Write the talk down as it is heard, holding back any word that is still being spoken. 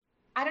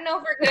I don't know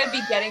if we're going to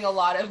be getting a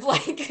lot of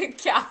like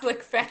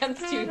Catholic fans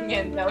tuning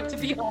in though, to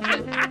be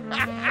honest.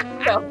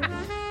 So.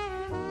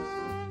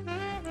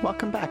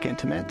 Welcome back,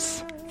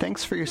 Intimates.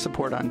 Thanks for your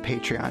support on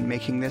Patreon,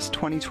 making this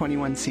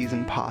 2021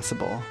 season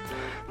possible.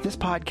 This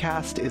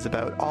podcast is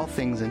about all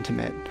things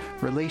intimate: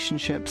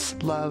 relationships,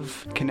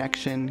 love,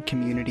 connection,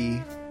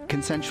 community,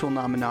 consensual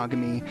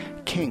non-monogamy,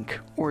 kink,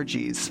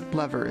 orgies,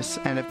 lovers,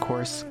 and of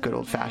course, good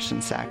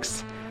old-fashioned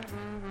sex.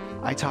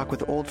 I talk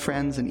with old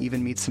friends and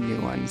even meet some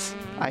new ones.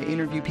 I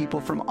interview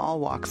people from all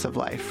walks of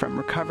life, from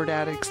recovered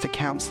addicts to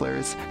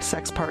counselors,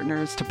 sex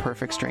partners to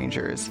perfect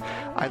strangers.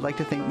 I'd like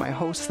to thank my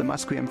hosts, the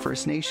Musqueam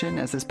First Nation,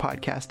 as this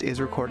podcast is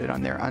recorded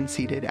on their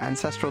unceded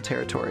ancestral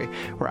territory,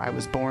 where I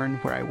was born,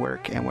 where I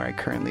work, and where I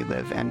currently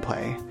live and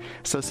play.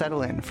 So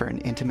settle in for an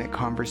intimate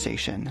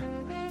conversation.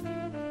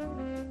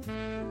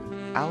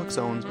 Alex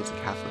Owens was a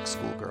Catholic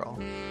schoolgirl.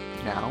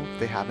 Now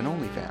they have an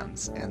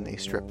OnlyFans, and they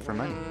strip for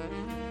money.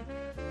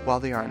 While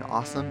they are an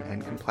awesome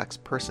and complex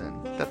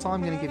person, that's all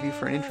I'm going to give you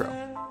for an intro.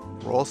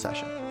 Roll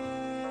session.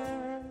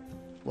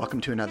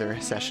 Welcome to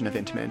another session of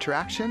Intimate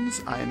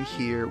Interactions. I am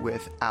here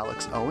with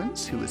Alex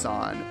Owens, who is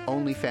on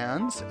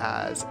OnlyFans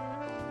as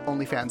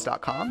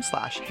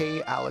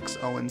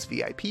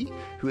onlyfans.com/HeyAlexOwensVIP,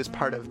 who is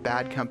part of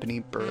Bad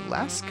Company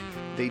Burlesque.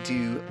 They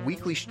do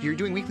weekly, you're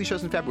doing weekly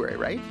shows in February,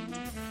 right?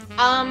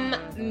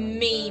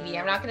 Maybe.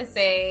 I'm not going to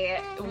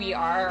say we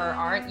are or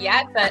aren't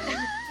yet, but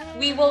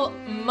we will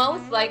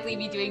most likely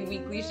be doing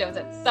weekly shows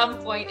at some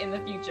point in the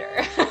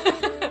future.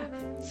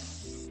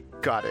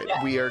 Got it.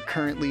 Yeah. We are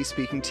currently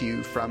speaking to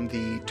you from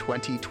the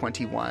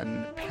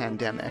 2021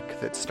 pandemic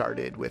that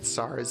started with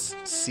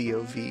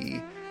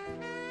SARS-CoV.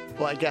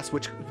 Well, I guess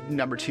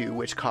number 2,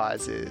 which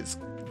causes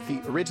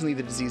originally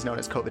the disease known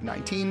as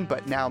COVID-19,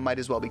 but now might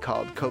as well be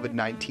called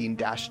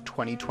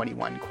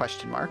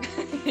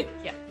COVID-19-2021 ?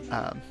 Yeah.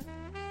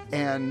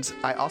 And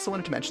I also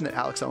wanted to mention that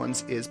Alex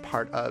Owens is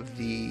part of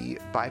the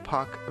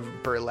BIPOC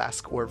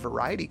burlesque or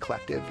variety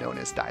collective known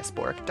as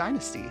Diasporic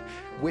Dynasty,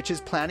 which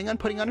is planning on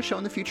putting on a show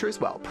in the future as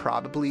well,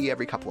 probably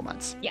every couple of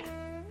months. Yeah.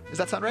 Does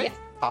that sound right? Yeah.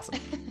 Awesome.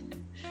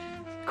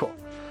 Cool.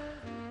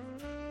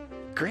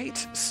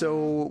 Great.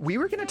 So we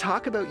were going to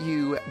talk about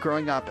you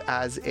growing up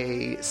as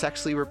a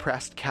sexually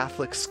repressed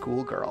Catholic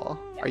schoolgirl.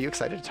 Are you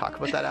excited to talk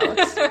about that,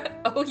 Alex?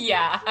 Oh,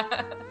 yeah.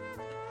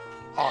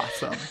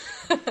 Awesome.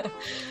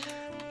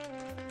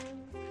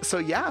 So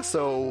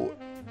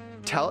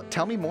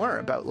tell me more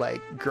about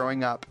like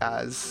growing up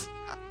as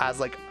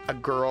like a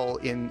girl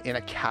in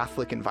a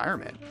Catholic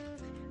environment.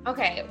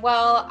 Okay,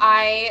 well,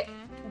 I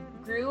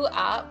grew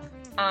up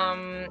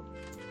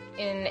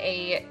in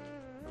a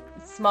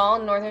small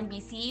northern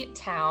BC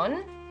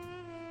town.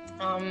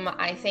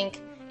 I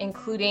think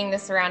including the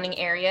surrounding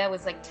area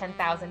was like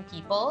 10,000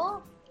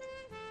 people.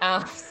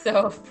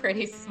 So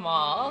pretty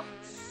small.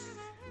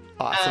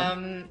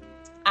 Awesome.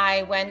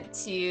 I went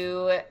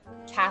to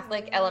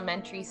Catholic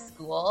elementary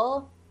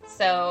school,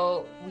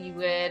 so we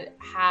would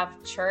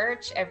have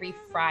church every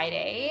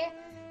Friday.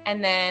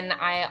 And then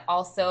I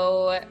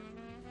also,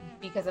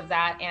 because of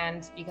that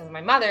and because of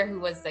my mother, who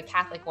was the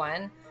Catholic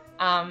one,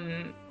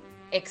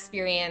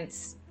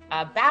 experienced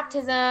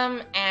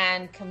baptism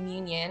and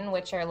communion,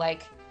 which are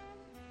like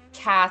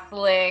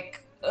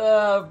Catholic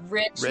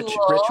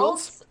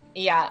rituals.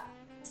 Yeah.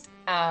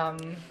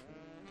 The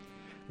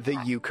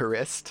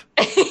Eucharist.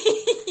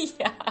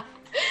 Yeah.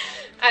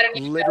 I don't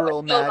even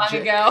Literal know.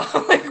 magic. So long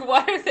ago. Like,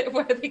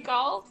 what are they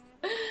called?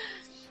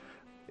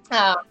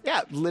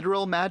 Yeah,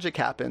 literal magic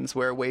happens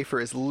where a wafer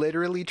is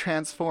literally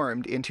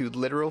transformed into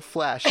literal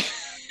flesh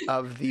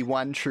of the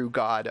one true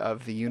God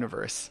of the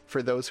universe,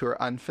 for those who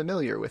are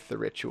unfamiliar with the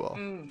ritual.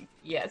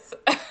 Yes.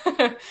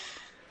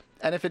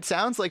 And if it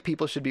sounds like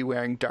people should be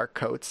wearing dark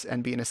coats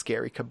and be in a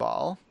scary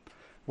cabal,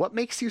 what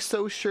makes you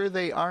so sure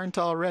they aren't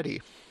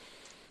already?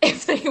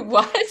 If they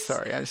what?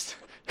 Sorry,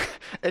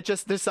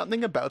 there's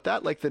something about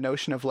that, like the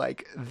notion of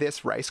like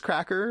this rice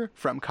cracker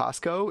from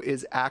Costco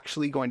is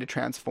actually going to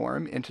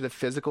transform into the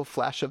physical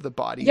flesh of the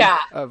body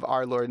of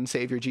our Lord and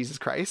Savior Jesus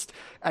Christ.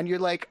 And you're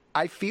like,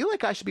 I feel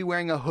like I should be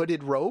wearing a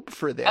hooded robe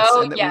for this.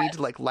 And that we need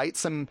to like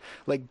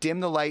dim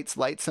the lights,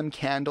 light some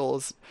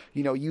candles,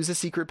 use a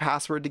secret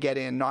password to get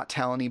in, not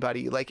tell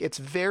anybody. Like it's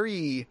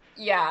very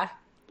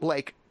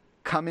like,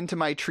 come into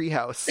my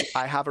treehouse.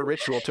 I have a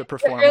ritual to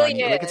perform on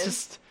you. Like it's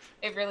just,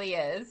 it really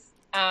is.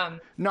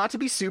 Not to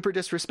be super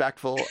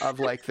disrespectful of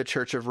like the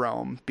Church of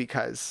Rome,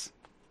 because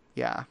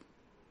that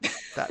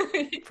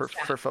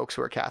for folks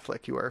who are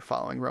Catholic, you are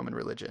following Roman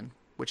religion,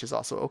 which is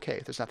also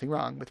okay. There's nothing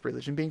wrong with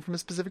religion being from a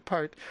specific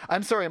part.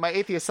 I'm sorry, my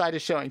atheist side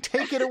is showing.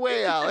 Take it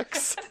away,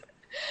 Alex.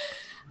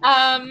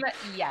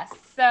 Yes.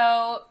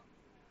 So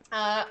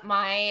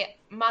my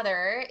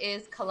mother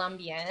is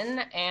Colombian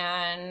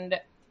and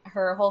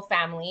her whole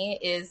family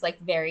is like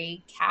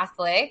very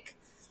Catholic.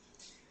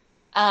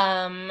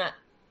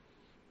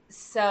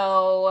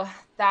 So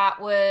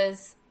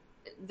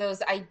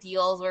those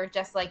ideals were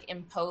just like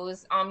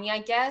imposed on me, I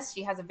guess.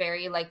 She has a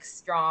very like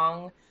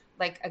strong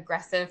like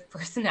aggressive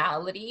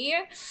personality.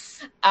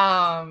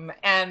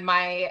 And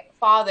my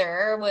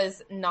father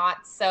was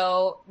not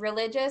so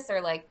religious,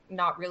 or like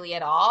not really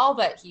at all,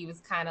 but he was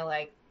kind of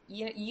like,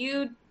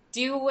 you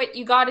do what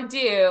you got to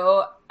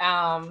do.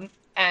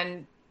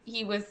 And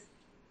he was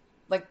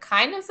like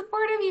kind of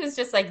supportive. He was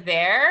just like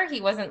there.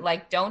 He wasn't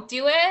like, don't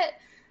do it.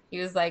 He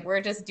was like, we're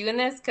just doing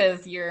this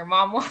because your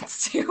mom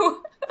wants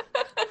to.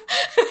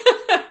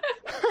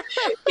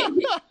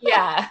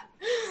 Yeah.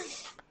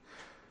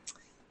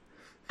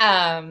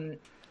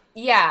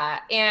 Yeah.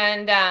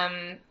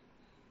 And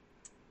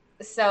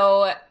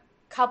so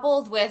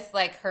coupled with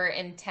like her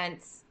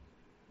intense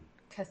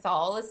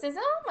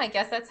Catholicism, I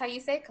guess that's how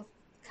you say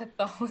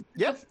Catholicism.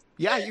 Yep.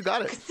 Yeah, you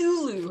got it.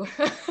 Cthulhu.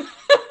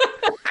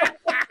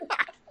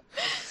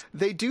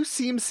 They do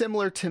seem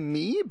similar to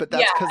me, but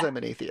that's because I'm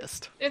an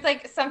atheist. There's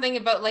like something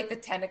about like the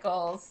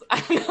tentacles.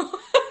 I don't know.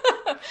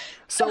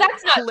 So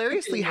that's not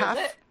hilariously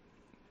Cthulhu,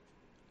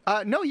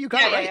 no, you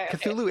got it right. Yeah,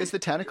 Cthulhu is the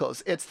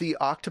tentacles. It's the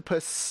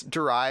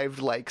octopus-derived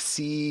like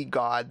sea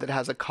god that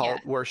has a cult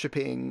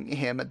worshiping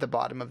him at the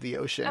bottom of the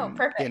ocean. Oh,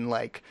 perfect. In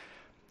like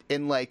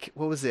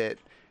what was it?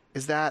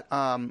 Is that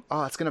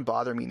it's gonna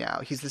bother me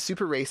now. He's the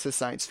super racist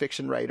science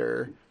fiction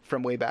writer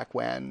from way back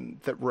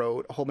when that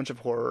wrote a whole bunch of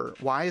horror.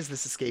 Why is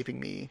this escaping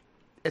me?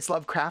 It's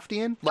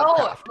Lovecraftian?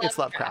 Lovecraft. It's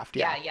Lovecraft,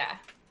 yeah. Yeah.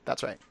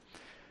 That's right.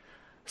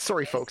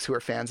 Sorry, folks who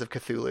are fans of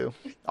Cthulhu.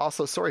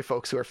 Also, sorry,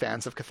 folks who are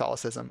fans of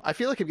Catholicism. I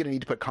feel like I'm going to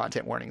need to put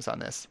content warnings on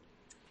this.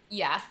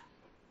 Yeah.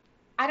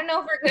 I don't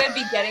know if we're going to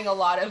be getting a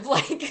lot of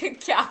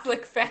like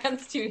Catholic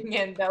fans tuning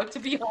in, though, to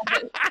be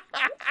honest.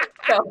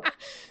 So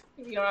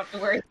you don't have to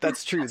worry.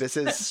 That's true. This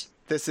is,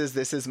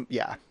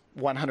 yeah,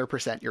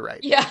 100% you're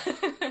right. Yeah.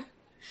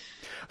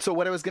 So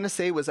what I was going to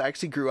say was I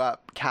actually grew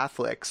up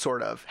Catholic,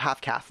 sort of,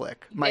 half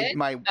Catholic.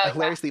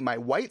 Hilariously, my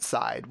white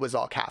side was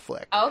all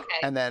Catholic. Okay.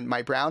 And then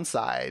my brown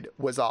side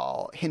was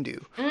all Hindu.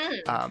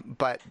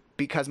 But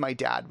because my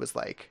dad was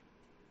like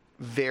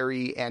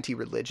very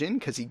anti-religion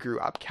because he grew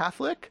up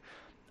Catholic,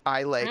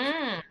 I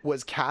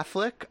was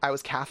Catholic. I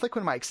was Catholic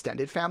when my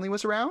extended family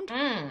was around.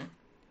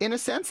 In a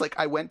sense, like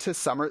I went to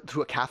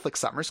a Catholic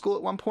summer school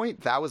at one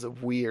point. That was a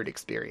weird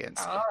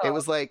experience. Oh. It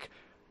was like,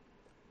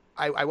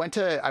 I went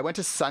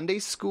to Sunday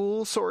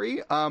school,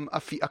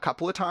 a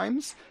couple of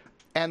times,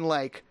 and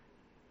like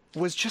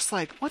was just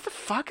like, what the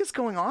fuck is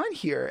going on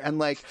here? And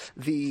like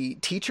the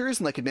teachers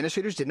and like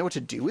administrators didn't know what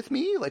to do with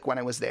me like when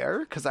I was there,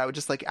 because I would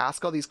just like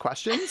ask all these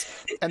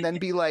questions and then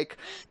be like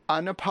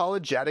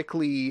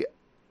unapologetically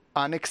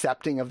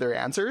unaccepting of their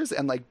answers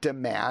and like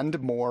demand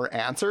more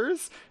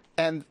answers.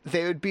 And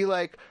they would be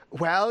like,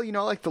 well,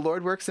 like the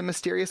Lord works in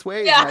mysterious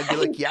ways. Yeah. And I'd be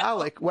like, yeah,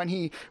 like when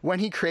he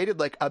created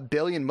like 1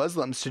 billion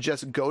Muslims to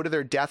just go to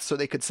their death so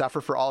they could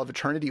suffer for all of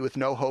eternity with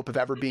no hope of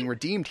ever being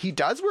redeemed, he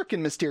does work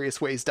in mysterious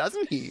ways,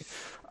 doesn't he?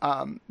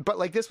 But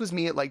like this was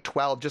me at like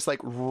 12, just like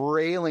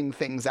railing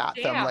things at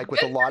them, like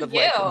with a lot of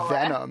like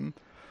venom.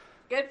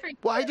 Good for you.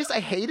 Well, I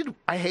hated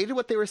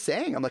what they were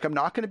saying. I'm like, I'm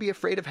not going to be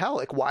afraid of hell.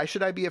 Like, why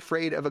should I be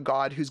afraid of a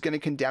God who's going to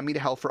condemn me to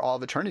hell for all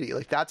of eternity?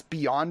 Like, that's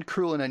beyond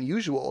cruel and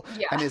unusual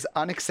and is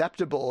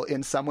unacceptable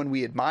in someone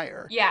we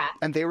admire. Yeah.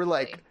 And they were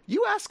like,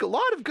 you ask a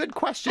lot of good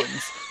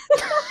questions.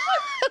 And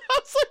I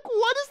was like,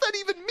 what does that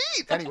even mean?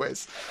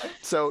 Anyways,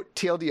 so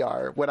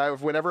TLDR,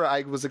 whenever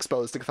I was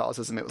exposed to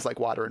Catholicism, it was like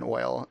water and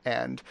oil.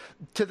 And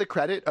to the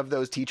credit of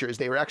those teachers,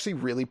 they were actually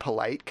really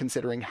polite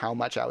considering how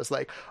much I was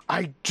like,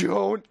 I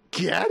don't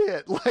get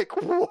it. Like,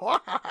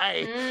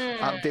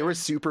 why? They were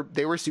super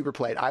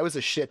polite. I was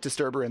a shit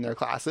disturber in their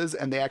classes,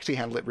 and they actually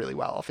handled it really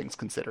well, all things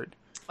considered.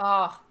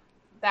 Oh,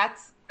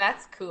 that's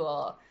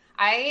cool.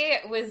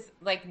 I was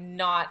like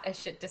not a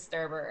shit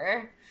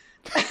disturber.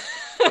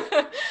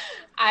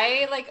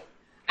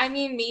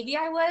 Maybe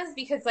I was,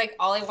 because like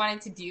all I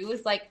wanted to do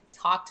was like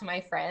talk to my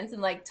friends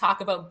and like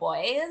talk about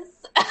boys.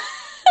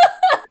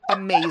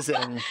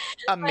 Amazing.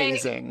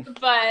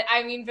 But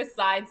I mean,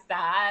 besides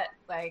that,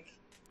 like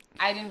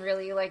I didn't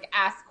really like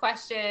ask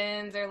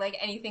questions or like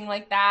anything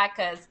like that,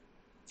 because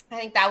I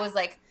think that was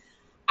like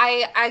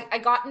I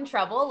got in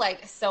trouble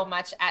like so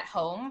much at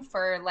home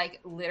for like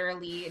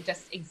literally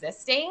just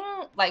existing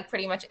like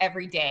pretty much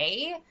every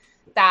day,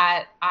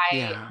 that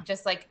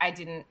I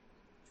didn't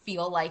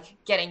feel like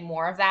getting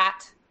more of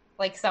that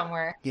like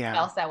somewhere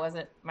else that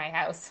wasn't my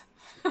house.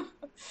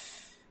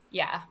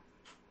 Yeah.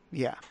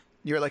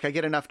 You're like, I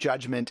get enough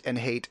judgment and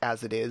hate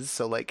as it is,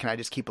 so like, can I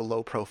just keep a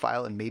low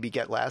profile and maybe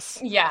get less?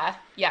 Yeah,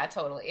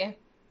 totally.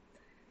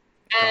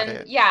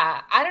 And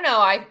yeah, I don't know,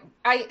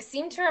 I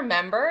seem to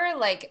remember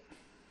like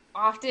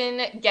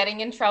often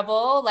getting in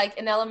trouble like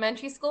in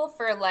elementary school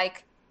for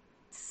like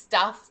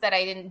stuff that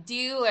I didn't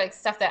do, or like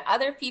stuff that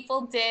other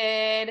people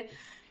did.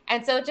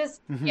 And so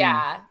just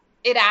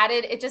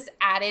it just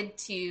added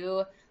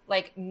to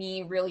like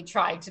me really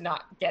trying to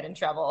not get in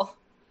trouble.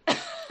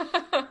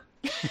 But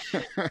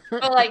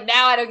like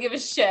now I don't give a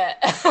shit.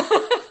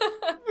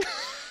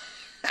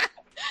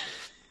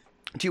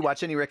 Do you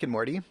watch any Rick and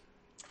Morty?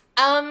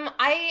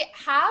 I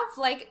have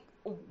like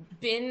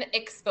been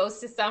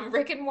exposed to some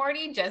Rick and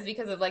Morty just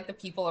because of like the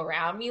people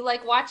around me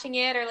like watching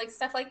it or like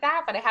stuff like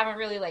that, but I haven't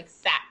really like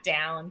sat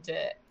down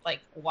to like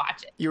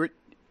watch it.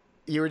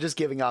 You were just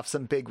giving off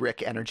some big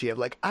Rick energy of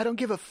like, I don't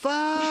give a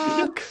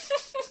fuck.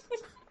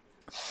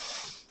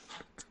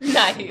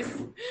 Nice.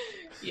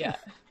 Yeah.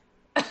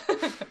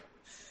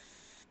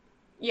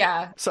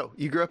 Yeah. So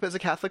you grew up as a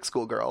Catholic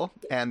schoolgirl,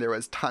 and there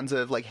was tons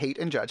of like hate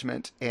and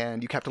judgment,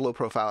 and you kept a low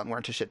profile and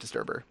weren't a shit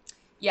disturber.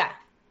 Yeah.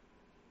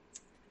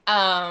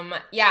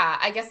 Yeah,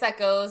 I guess that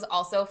goes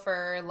also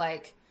for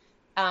like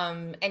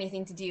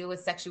anything to do with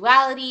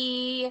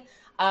sexuality.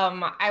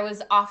 I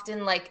was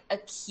often like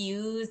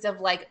accused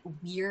of like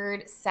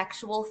weird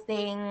sexual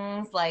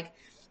things. Like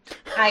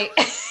I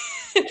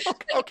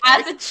Okay.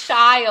 as a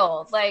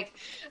child, like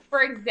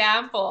for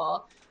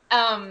example,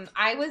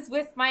 I was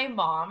with my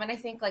mom and I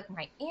think like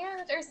my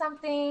aunt or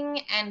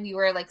something, and we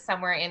were like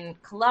somewhere in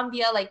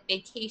Colombia, like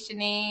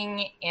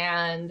vacationing,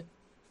 and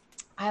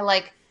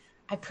I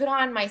put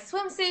on my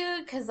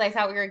swimsuit because I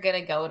thought we were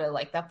gonna go to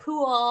like the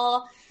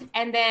pool,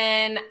 and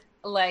then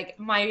like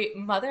my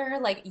mother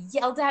like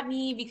yelled at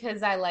me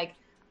because I like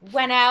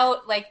went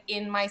out like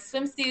in my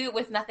swimsuit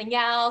with nothing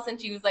else,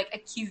 and she was like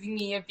accusing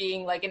me of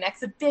being like an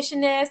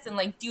exhibitionist and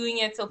like doing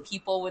it so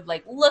people would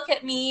like look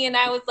at me, and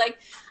I was like,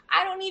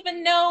 I don't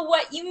even know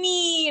what you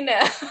mean.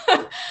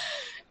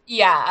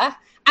 Yeah.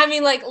 I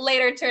mean, like,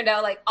 later it turned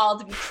out, like, all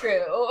to be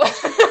true.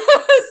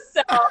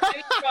 So, I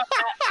mean,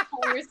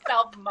 call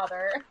yourself,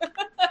 mother.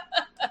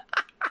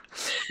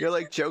 You're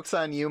like, joke's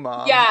on you,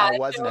 Mom. Yeah, I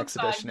was an joke's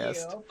on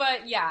exhibitionist. you.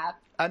 But, yeah.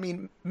 I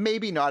mean,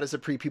 maybe not as a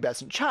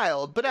prepubescent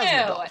child, but as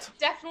an adult.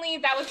 Definitely,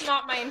 that was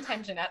not my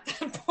intention at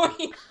that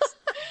point.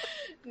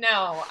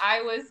 No,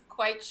 I was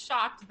quite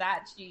shocked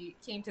that she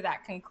came to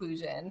that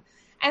conclusion.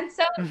 And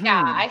so,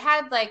 yeah, I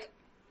had, like,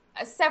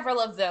 several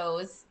of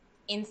those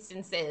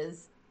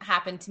instances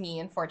happened to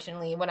me,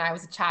 unfortunately, when I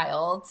was a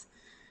child,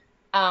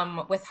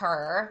 with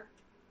her,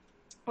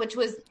 which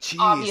was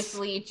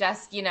obviously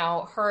just, you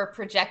know, her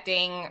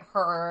projecting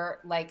her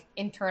like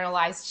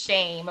internalized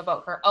shame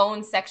about her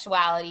own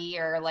sexuality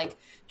or like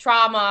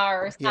trauma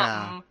or something.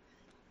 Yeah.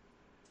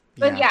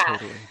 But yeah,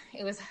 totally.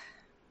 it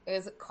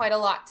was quite a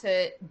lot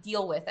to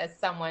deal with as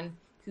someone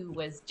who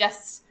was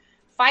just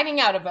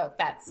finding out about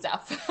that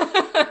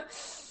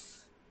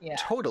stuff. Yeah.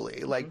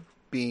 Totally. Like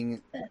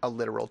being a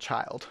literal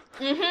child.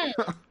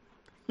 Mm-hmm.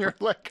 You're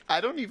like,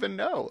 I don't even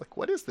know. Like,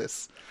 what is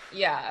this?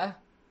 Yeah.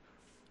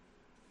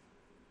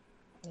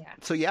 Yeah.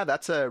 So yeah,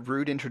 that's a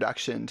rude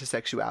introduction to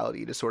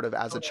sexuality, to sort of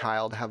as a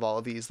child have all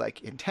of these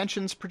like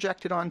intentions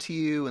projected onto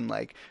you and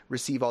like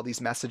receive all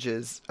these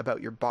messages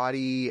about your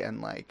body,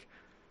 and like,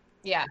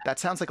 yeah, that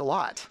sounds like a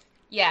lot.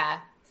 Yeah.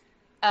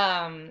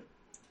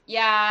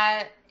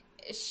 Yeah,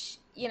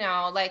 you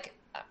know, like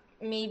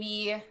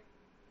maybe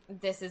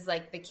this is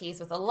like the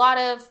case with a lot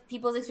of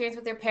people's experience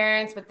with their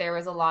parents, but there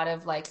was a lot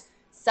of like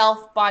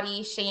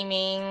self-body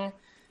shaming,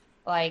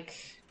 like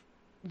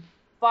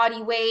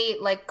body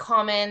weight, like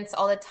comments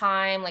all the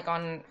time, like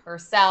on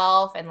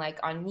herself and like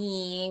on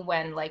me,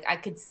 when like I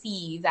could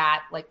see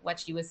that like what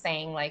she was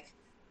saying like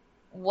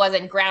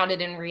wasn't grounded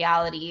in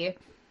reality.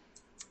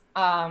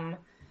 Yeah,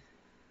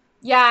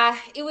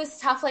 it was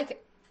tough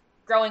like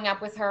growing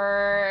up with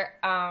her.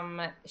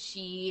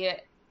 She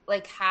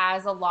like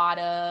has a lot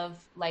of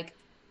like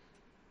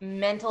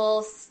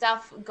mental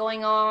stuff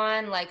going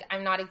on. Like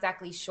I'm not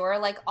exactly sure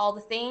like all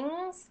the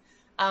things.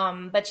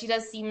 But she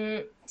does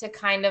seem to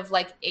kind of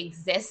like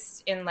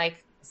exist in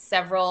like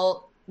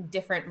several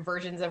different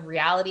versions of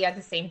reality at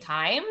the same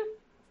time.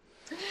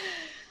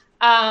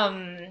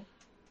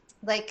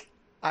 Like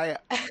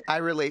I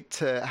relate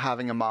to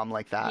having a mom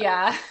like that.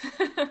 Yeah.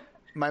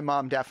 My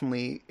mom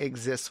definitely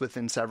exists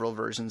within several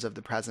versions of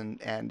the present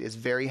and is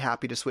very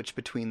happy to switch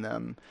between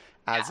them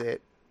as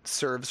it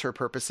serves her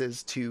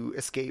purposes to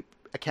escape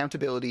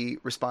accountability,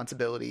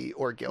 responsibility,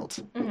 or guilt.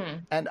 Mm-hmm.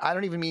 And I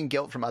don't even mean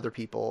guilt from other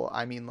people.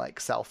 I mean like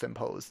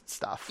self-imposed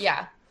stuff.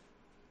 Yeah,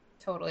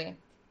 totally.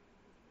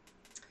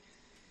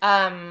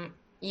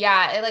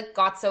 Yeah, it like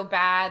got so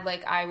bad.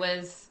 Like I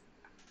was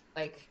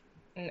like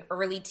an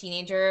early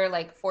teenager,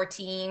 like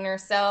 14 or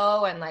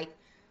so. And like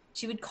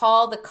she would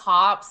call the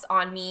cops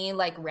on me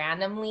like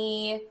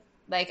randomly.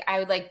 Like I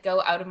would like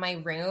go out of my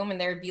room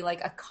and there would be like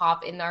a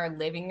cop in our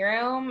living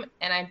room.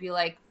 And I'd be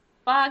like,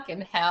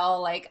 fucking hell,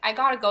 like I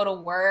gotta go to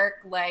work,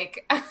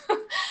 like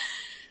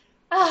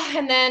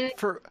and then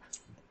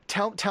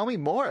tell me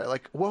more,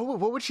 like what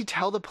would she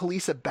tell the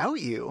police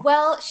about you?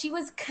 Well, she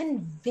was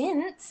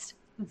convinced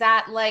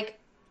that like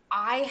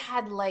I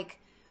had like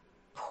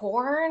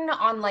porn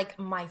on like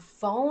my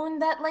phone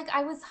that like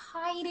I was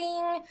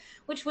hiding,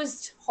 which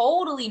was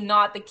totally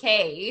not the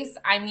case.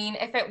 I mean,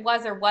 if it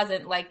was or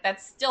wasn't, like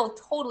that's still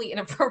totally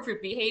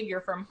inappropriate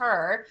behavior from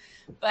her,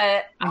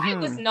 but I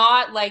was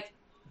not like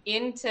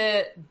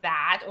into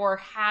that or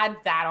had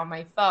that on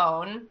my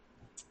phone.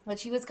 But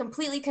she was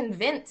completely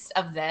convinced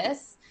of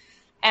this,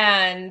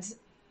 and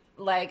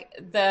like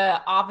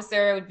the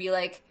officer would be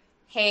like,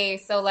 hey,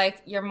 so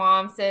like your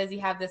mom says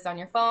you have this on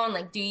your phone,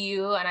 like do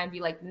you? And I'd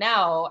be like,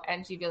 no.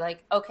 And she'd be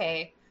like,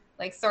 okay,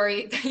 Like,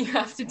 sorry that you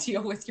have to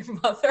deal with your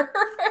mother.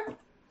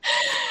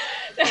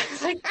 I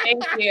was like,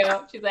 thank you.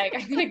 She's like,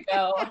 I'm gonna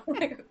go. I'm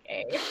like,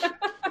 okay.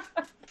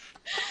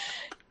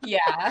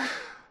 Yeah.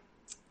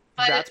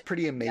 But That's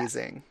pretty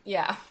amazing.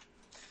 yeah.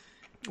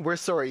 We're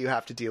sorry you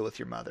have to deal with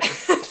your mother.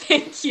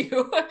 Thank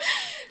you.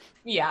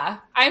 Yeah.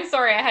 I'm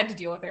sorry I had to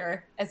deal with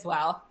her as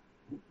well.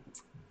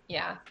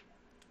 Yeah.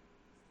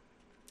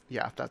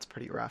 Yeah, that's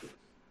pretty rough.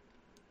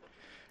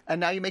 And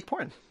now you make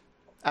porn.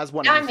 As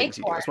one Now of I the things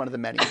you make do. As one of the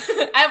many.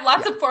 I have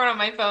lots of porn on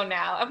my phone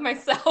now of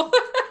myself.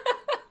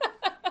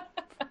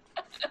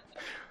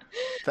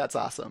 That's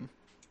awesome.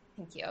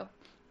 Thank you.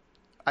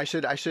 I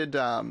should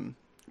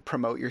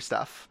promote your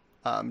stuff,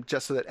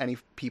 just so that any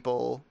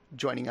people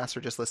joining us or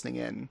just listening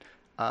in,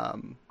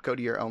 go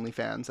to your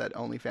OnlyFans at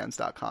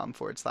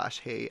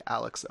onlyfans.com/hey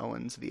Alex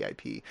Owens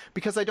VIP,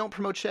 because I don't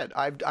promote shit.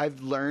 I've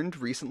learned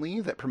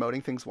recently that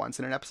promoting things once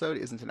in an episode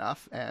isn't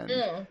enough,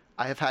 and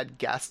I have had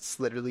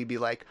guests literally be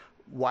like,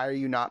 why are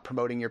you not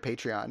promoting your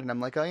Patreon? And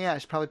I'm like, oh yeah, I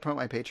should probably promote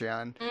my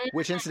Patreon,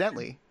 which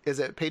incidentally is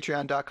at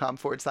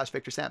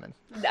patreon.com/Victor Salmon.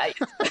 Nice.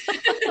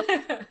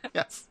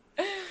 Yes.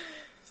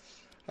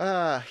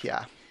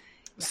 Yeah.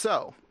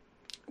 So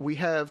we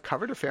have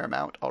covered a fair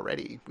amount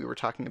already. We were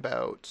talking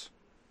about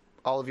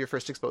all of your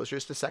first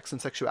exposures to sex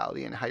and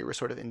sexuality and how you were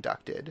sort of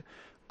inducted.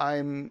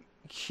 I'm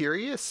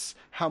curious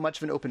how much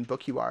of an open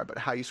book you are about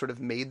how you sort of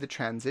made the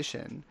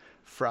transition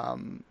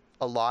from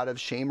a lot of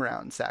shame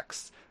around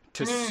sex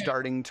to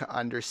starting to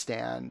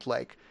understand,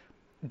 like,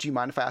 do you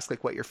mind if I ask,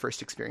 like, what your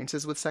first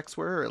experiences with sex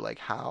were, or like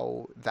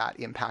how that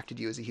impacted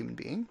you as a human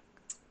being?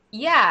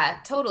 Yeah,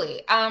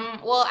 totally.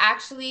 Well,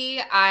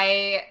 actually,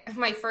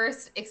 my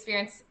first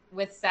experience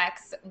with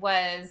sex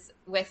was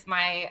with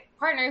my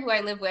partner who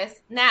I live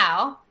with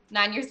now,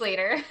 9 years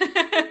later.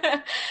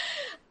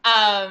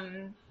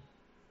 And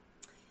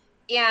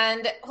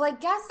well, I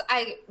guess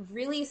I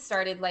really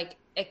started like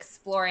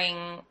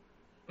exploring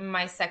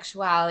my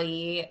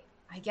sexuality,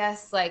 I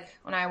guess like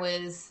when I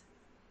was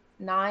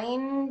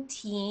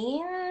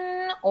 19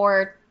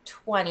 or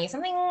 20,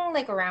 something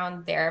like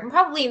around there.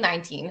 Probably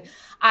 19.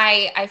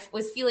 I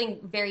was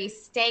feeling very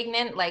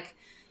stagnant, like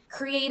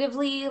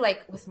creatively,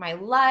 like with my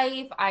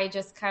life. I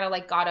just kind of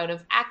like got out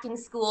of acting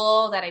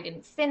school that I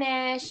didn't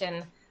finish,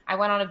 and I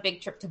went on a big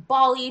trip to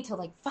Bali to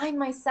like find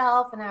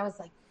myself, and I was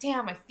like,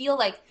 damn, I feel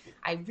like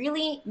I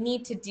really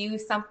need to do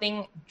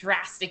something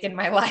drastic in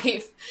my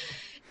life.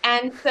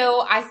 And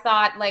so I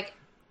thought like,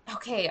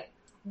 okay,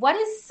 what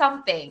is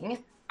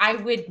something I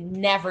would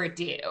never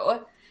do?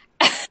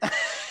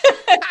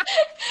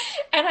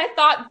 And I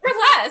thought,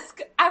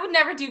 burlesque. I would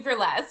never do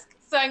burlesque,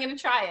 so I'm going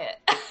to try it.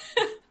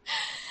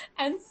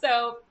 And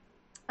so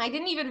I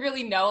didn't even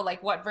really know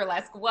like what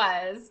burlesque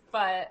was,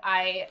 but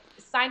I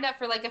signed up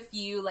for like a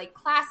few like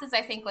classes,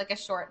 I think like a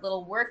short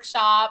little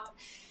workshop.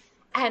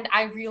 And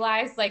I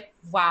realized like,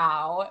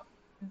 wow,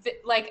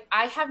 like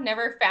I have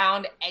never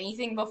found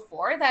anything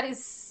before that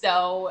is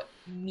so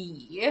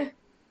me.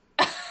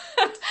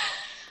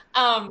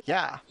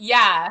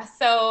 Yeah.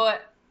 So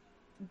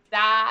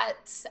that,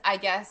 I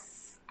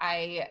guess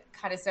I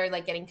kind of started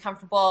like getting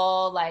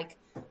comfortable, like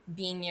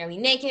being nearly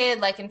naked,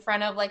 like in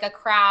front of like a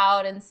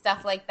crowd and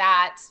stuff like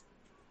that,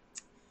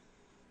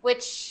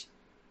 which,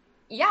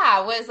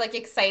 yeah, was like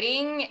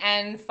exciting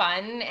and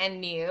fun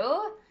and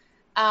new.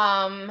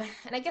 And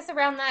I guess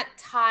around that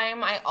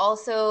time, I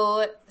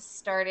also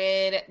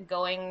started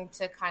going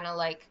to kind of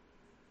like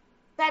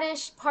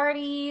fetish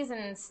parties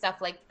and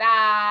stuff like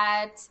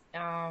that,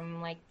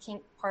 like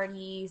kink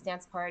parties,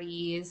 dance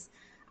parties,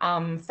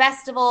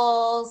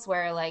 festivals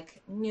where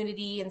like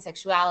nudity and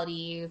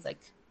sexuality is like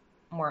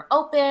more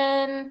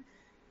open.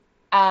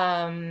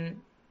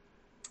 And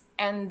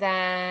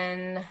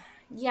then,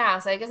 yeah,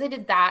 so I guess I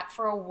did that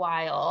for a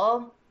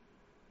while.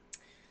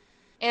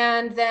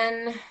 And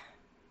then,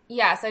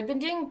 yeah, so I've been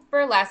doing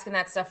burlesque and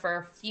that stuff for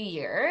a few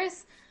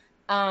years.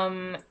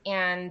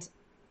 And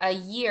a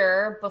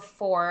year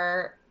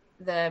before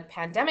the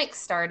pandemic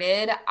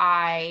started,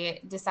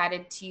 I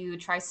decided to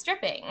try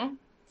stripping.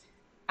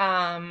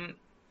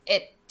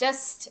 It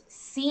just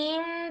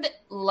seemed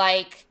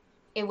like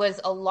it was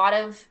a lot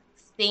of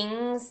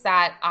things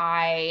that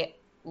I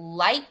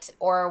liked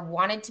or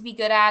wanted to be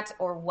good at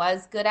or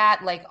was good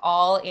at, like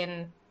all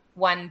in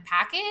one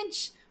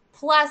package,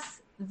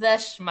 plus the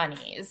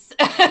shmoneys.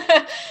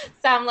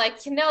 So I'm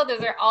like,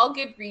 those are all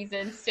good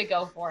reasons to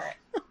go for it.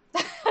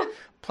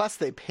 Plus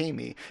they pay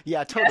me.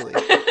 Yeah, totally.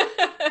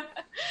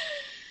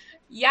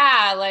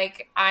 Yeah,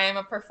 like I'm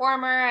a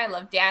performer. I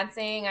love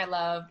dancing. I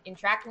love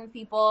interacting with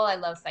people. I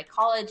love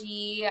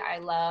psychology. I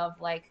love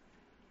like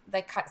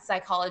the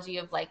psychology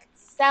of like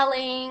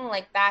selling,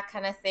 like that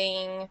kind of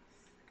thing.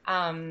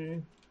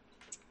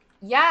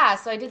 Yeah,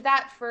 so I did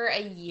that for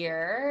a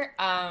year.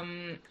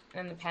 And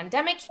the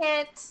pandemic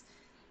hit,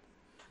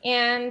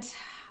 and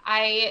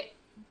I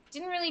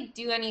didn't really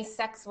do any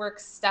sex work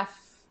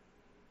stuff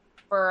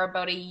for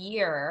about a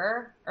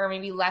year, or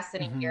maybe less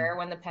than a year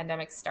when the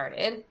pandemic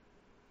started.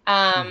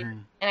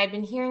 And I've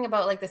been hearing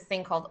about like this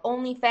thing called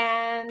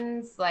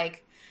OnlyFans,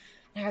 like,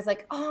 and I was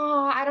like,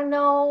 oh, I don't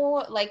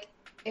know. Like,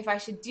 if I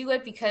should do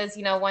it because,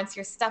 once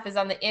your stuff is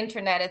on the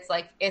internet, it's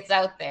like, it's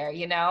out there,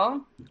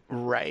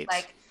 Right.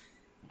 like,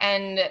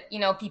 and,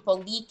 people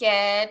leak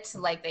it,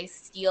 like they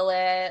steal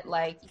it,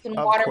 like you can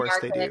Of course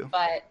watermark they it, do.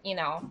 but,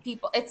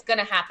 it's going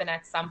to happen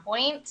at some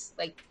point.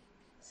 Like,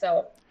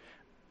 so.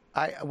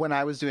 When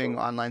I was doing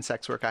online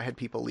sex work, I had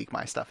people leak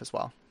my stuff as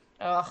well.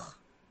 Ugh,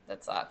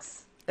 that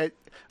sucks.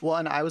 Well,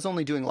 and I was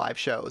only doing live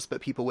shows,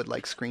 but people would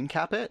like screen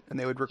cap it and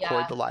they would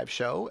record the live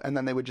show and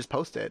then they would just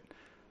post it.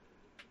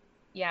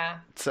 Yeah.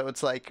 So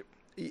it's like,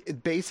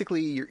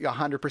 basically, you're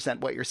 100%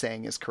 what you're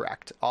saying is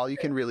correct. All you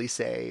can really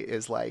say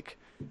is like,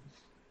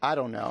 I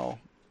don't know.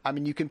 I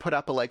mean, you can put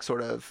up a like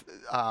sort of,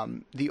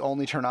 the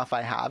only turnoff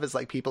I have is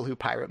like people who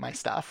pirate my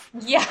stuff.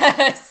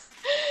 Yes.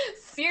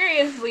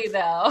 Seriously,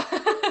 though.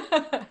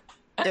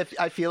 If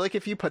I feel like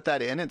if you put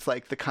that in, it's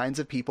like the kinds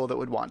of people that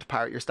would want to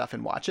pirate your stuff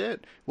and watch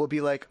it will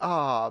be like,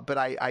 oh, but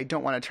I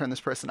don't want to turn this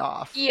person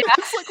off. Yeah.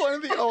 It's like one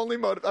of the only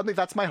motive. I mean,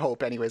 that's my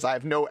hope anyways. I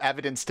have no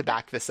evidence to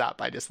back this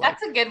up. I just like.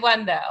 That's a good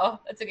one, though.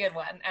 That's a good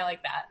one. I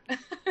like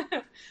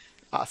that.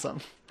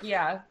 Awesome.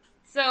 Yeah.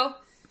 So,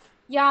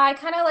 yeah, I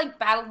kind of like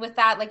battled with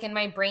that like in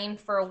my brain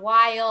for a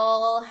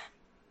while.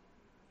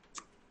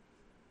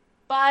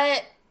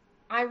 But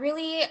I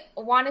really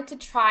wanted to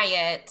try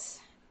it,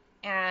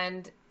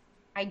 and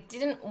I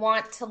didn't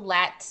want to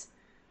let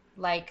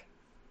like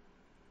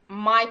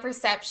my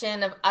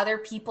perception of other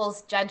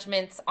people's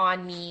judgments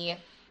on me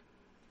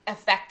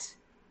affect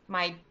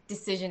my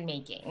decision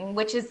making,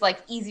 which is like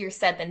easier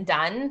said than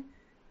done.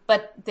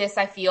 But this,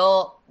 I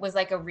feel, was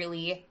like a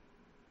really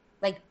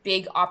like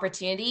big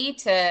opportunity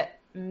to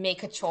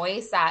make a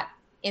choice that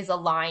is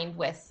aligned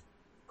with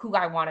who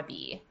I want to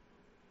be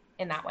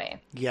in that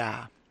way.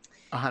 Yeah.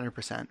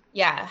 100%.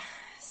 Yeah.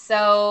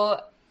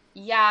 So,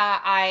 yeah,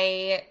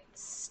 I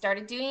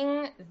started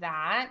doing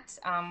that.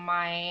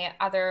 My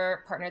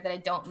other partner that I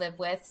don't live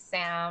with,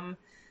 Sam,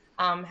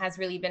 has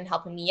really been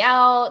helping me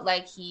out.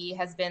 Like, he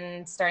has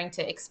been starting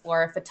to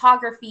explore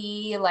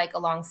photography, like,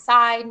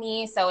 alongside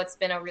me. So it's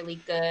been a really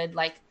good,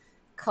 like,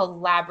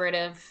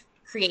 collaborative,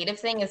 creative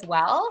thing as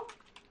well.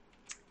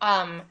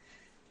 And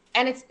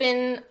it's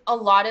been a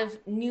lot of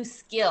new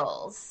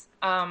skills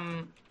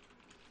that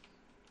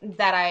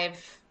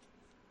I've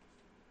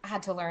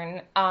had to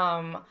learn.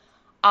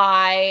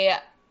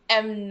 I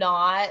am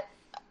not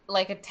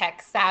like a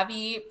tech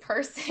savvy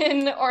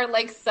person or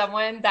like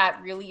someone that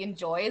really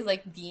enjoys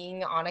like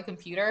being on a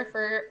computer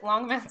for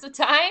long amounts of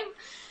time.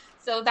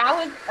 So that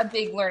was a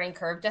big learning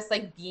curve, just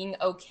like being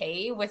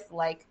okay with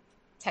like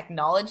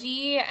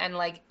technology and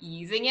like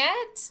using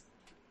it.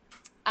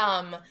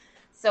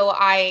 So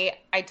I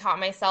taught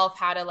myself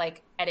how to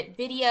like edit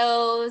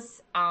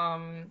videos,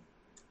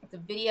 the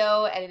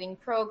video editing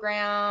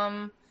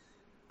program,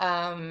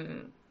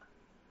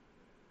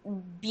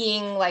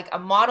 being like a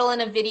model in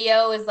a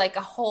video is like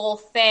a whole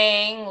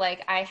thing.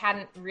 Like I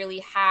hadn't really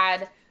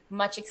had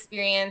much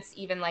experience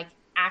even like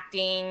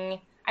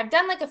acting. I've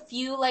done like a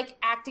few like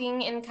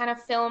acting in kind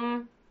of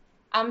film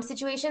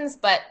situations,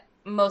 but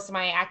most of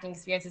my acting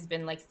experience has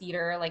been like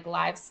theater, like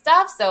live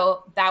stuff.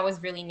 So that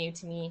was really new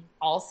to me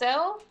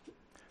also.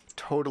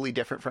 Totally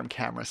different from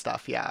camera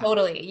stuff. Yeah.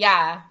 Totally.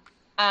 Yeah.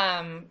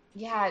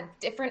 Yeah,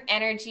 different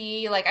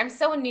energy. Like I'm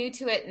so new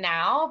to it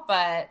now,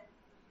 but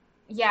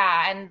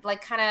yeah, and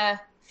like kind of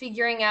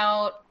figuring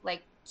out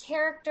like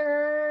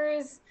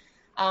characters,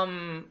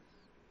 and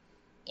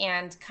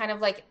kind of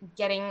like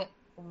getting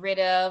rid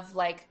of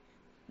like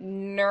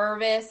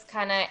nervous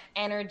kind of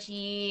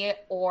energy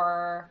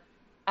or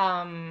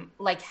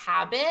like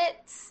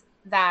habits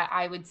that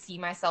I would see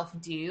myself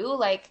do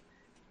like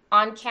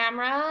on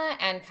camera,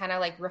 and kind of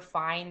like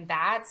refine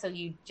that so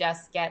you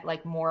just get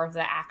like more of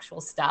the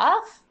actual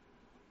stuff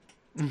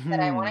that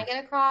I want to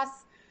get across.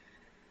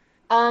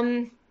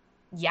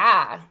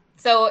 Yeah.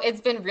 So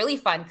it's been really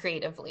fun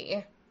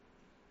creatively.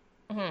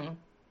 Mm-hmm.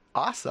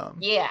 Awesome.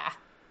 Yeah.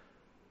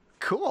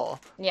 Cool.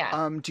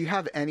 Yeah. Do you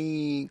have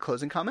any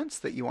closing comments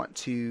that you want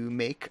to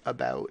make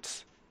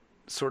about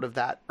sort of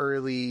that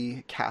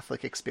early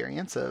Catholic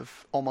experience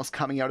of almost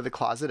coming out of the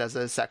closet as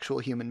a sexual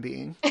human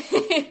being?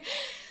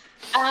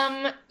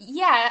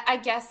 Yeah, I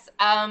guess,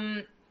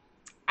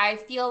 I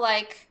feel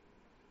like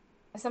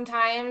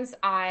sometimes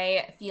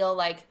I feel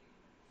like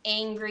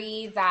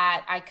angry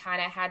that I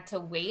kind of had to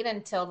wait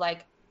until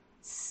like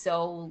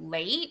so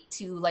late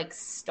to like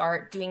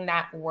start doing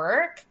that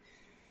work.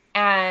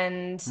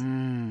 And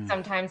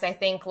sometimes I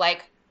think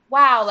like,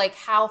 wow, like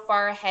how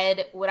far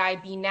ahead would I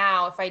be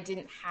now if I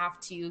didn't have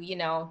to,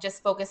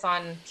 just focus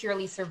on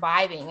purely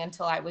surviving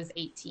until I was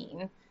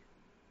 18.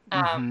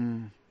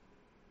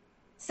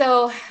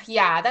 So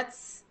yeah,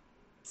 that's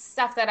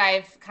stuff that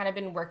I've kind of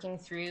been working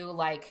through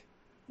like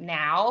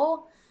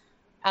now.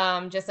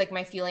 Just like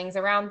my feelings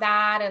around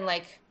that, and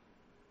like,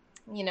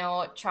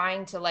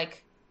 trying to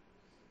like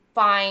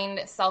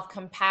find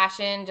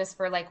self-compassion just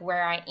for like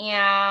where I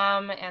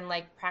am, and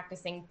like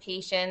practicing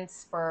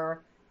patience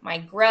for my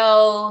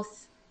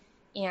growth.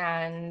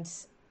 And,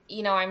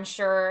 I'm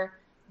sure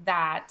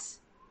that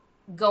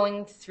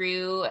going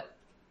through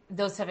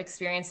those tough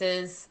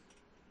experiences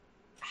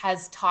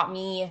has taught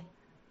me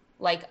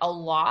like a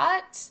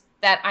lot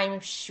that I'm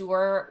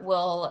sure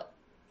will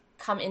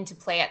come into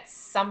play at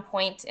some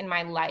point in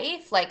my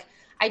life. Like,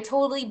 I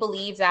totally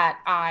believe that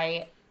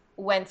I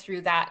went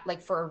through that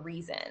like for a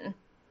reason,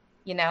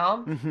 you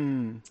know?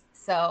 Mm-hmm.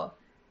 So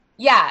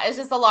yeah, it's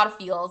just a lot of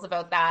feels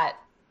about that.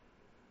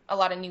 A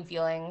lot of new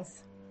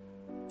feelings.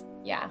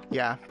 Yeah.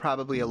 Yeah,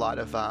 probably a lot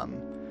of,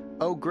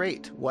 oh,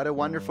 great. What a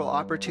wonderful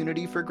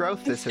opportunity for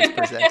growth this has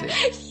presented.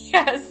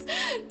 Yes,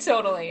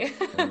 totally.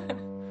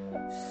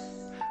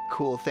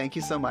 Cool. Thank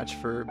you so much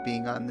for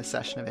being on this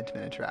session of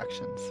Intimate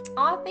Interactions.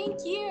 Aw,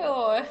 thank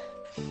you.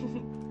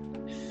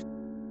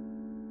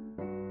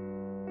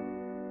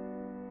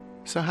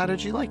 So how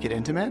did you like it,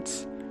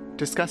 Intimates?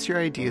 Discuss your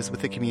ideas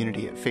with the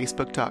community at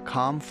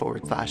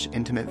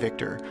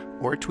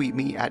facebook.com/IntimateVictor, or tweet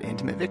me at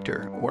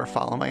IntimateVictor, or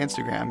follow my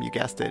Instagram, you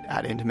guessed it,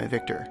 at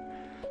IntimateVictor.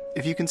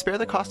 If you can spare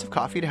the cost of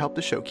coffee to help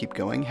the show keep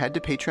going, head to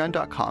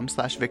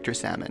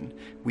patreon.com/VictorSalmon.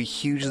 We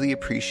hugely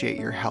appreciate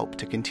your help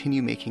to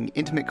continue making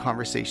intimate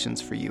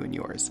conversations for you and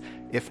yours.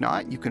 If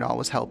not, you can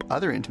always help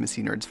other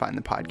intimacy nerds find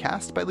the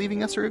podcast by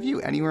leaving us a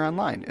review anywhere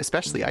online,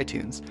 especially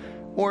iTunes.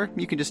 Or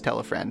you can just tell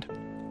a friend.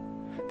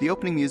 The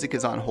opening music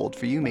is on hold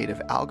for you, made of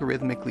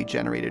algorithmically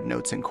generated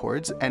notes and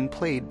chords, and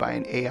played by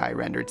an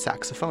AI-rendered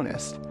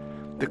saxophonist.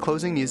 The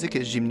closing music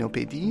is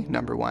Gymnopédie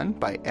No. 1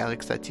 by Eric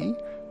Satie.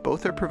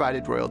 Both are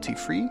provided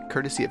royalty-free,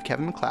 courtesy of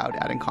Kevin MacLeod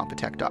at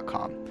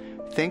Incompetech.com.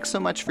 Thanks so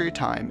much for your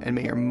time, and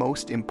may your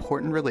most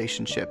important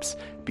relationships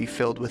be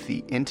filled with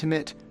the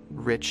intimate,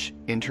 rich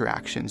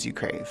interactions you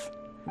crave.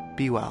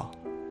 Be well.